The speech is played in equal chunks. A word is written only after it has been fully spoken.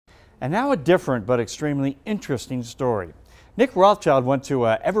And now a different but extremely interesting story. Nick Rothschild went to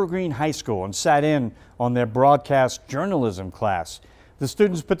Evergreen High School and sat in on their broadcast journalism class. The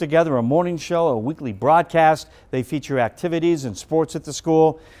students put together a morning show, a weekly broadcast. They feature activities and sports at the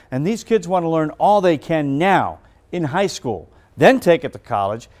school. And these kids want to learn all they can now in high school, then take it to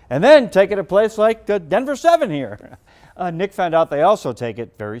college, and then take it to a place like Denver 7 here. Nick found out they also take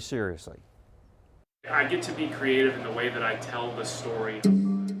it very seriously. I get to be creative in the way that I tell the story.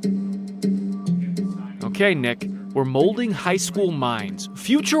 Okay, Nick, we're molding high school minds,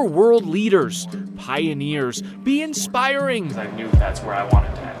 future world leaders, pioneers, be inspiring. I knew that's where I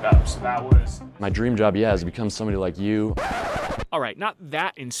wanted to end up, so that was... My dream job, yeah, is to become somebody like you. All right, not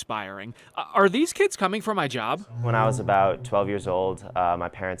that inspiring. Are these kids coming for my job? When I was about 12 years old, my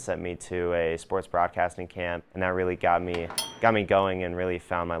parents sent me to a sports broadcasting camp, and that really got me going and really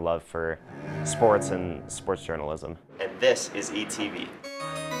found my love for sports and sports journalism. And this is ETV.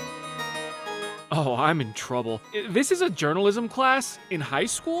 Oh, I'm in trouble. This is a journalism class in high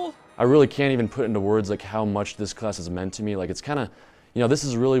school? I really can't even put into words like how much this class has meant to me. Like, it's kind of, you know, this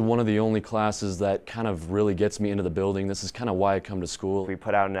is really one of the only classes that kind of really gets me into the building. This is kind of why I come to school. We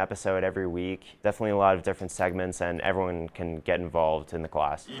put out an episode every week, definitely a lot of different segments, and everyone can get involved in the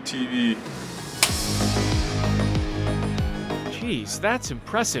class. ETV. Jeez, that's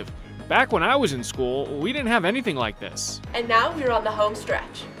impressive. Back when I was in school, we didn't have anything like this. And now we're on the home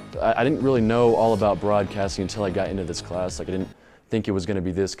stretch. I didn't really know all about broadcasting until I got into this class. Like, I didn't think it was going to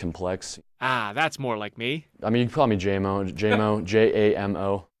be this complex. Ah, that's more like me. I mean, you can call me J-Mo,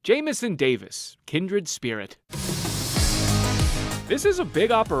 J-A-M-O. Jamison Davis, kindred spirit. This is a big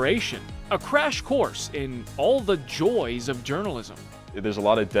operation, a crash course in all the joys of journalism. There's a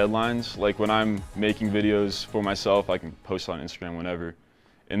lot of deadlines. Like when I'm making videos for myself, I can post on Instagram whenever.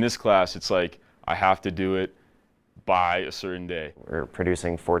 In this class, it's like I have to do it by a certain day. We're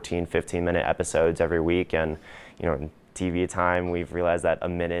producing 14, 15-minute episodes every week, and in TV time, we've realized that a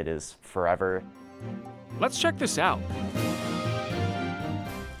minute is forever. Let's check this out.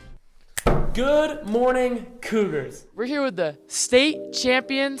 Good morning, Cougars. We're here with the state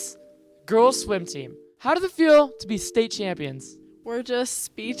champions girls swim team. How does it feel to be state champions? We're just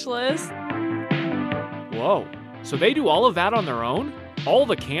speechless. Whoa, so they do all of that on their own? All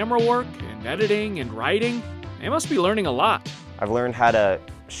the camera work and editing and writing? They must be learning a lot. I've learned how to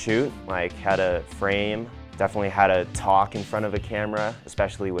shoot, like how to frame, definitely how to talk in front of a camera,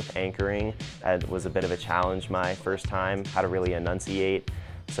 especially with anchoring. That was a bit of a challenge my first time, how to really enunciate.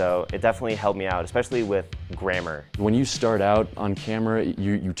 So it definitely helped me out, especially with grammar. When you start out on camera,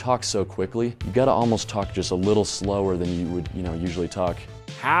 you talk so quickly. You gotta almost talk just a little slower than you would, usually talk.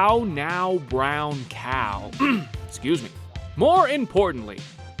 How now, brown cow? Excuse me. More importantly,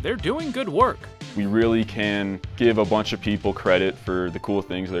 they're doing good work. We really can give a bunch of people credit for the cool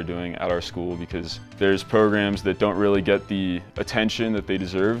things they're doing at our school, because there's programs that don't really get the attention that they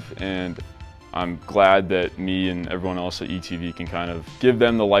deserve, and I'm glad that me and everyone else at ETV can kind of give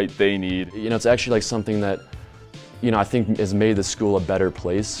them the light they need. It's actually like something that, I think has made the school a better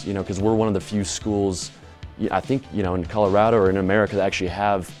place, because we're one of the few schools, I think, in Colorado or in America that actually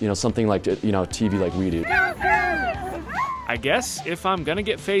have, something like, TV like we do. I guess if I'm gonna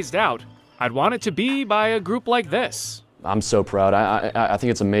get phased out, I'd want it to be by a group like this. I'm so proud. I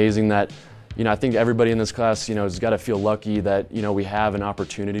think it's amazing that, I think everybody in this class, has got to feel lucky that, we have an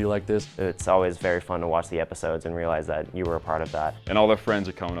opportunity like this. It's always very fun to watch the episodes and realize that you were a part of that. And all their friends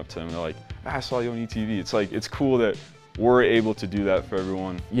are coming up to them and they're like, I saw you on ETV. It's like, it's cool that we're able to do that for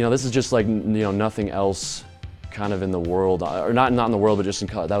everyone. This is just like, nothing else kind of in the world, or not in the world, but just in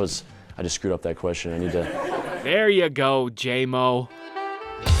college. I just screwed up that question. I need to. There you go, J-Mo.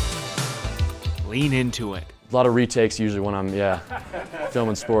 Lean into it. A lot of retakes usually when I'm,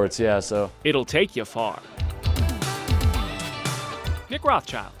 filming sports, so. It'll take you far. Nick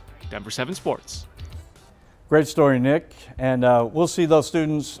Rothschild, Denver 7 Sports. Great story, Nick. And we'll see those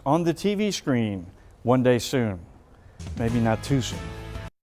students on the TV screen one day soon. Maybe not too soon.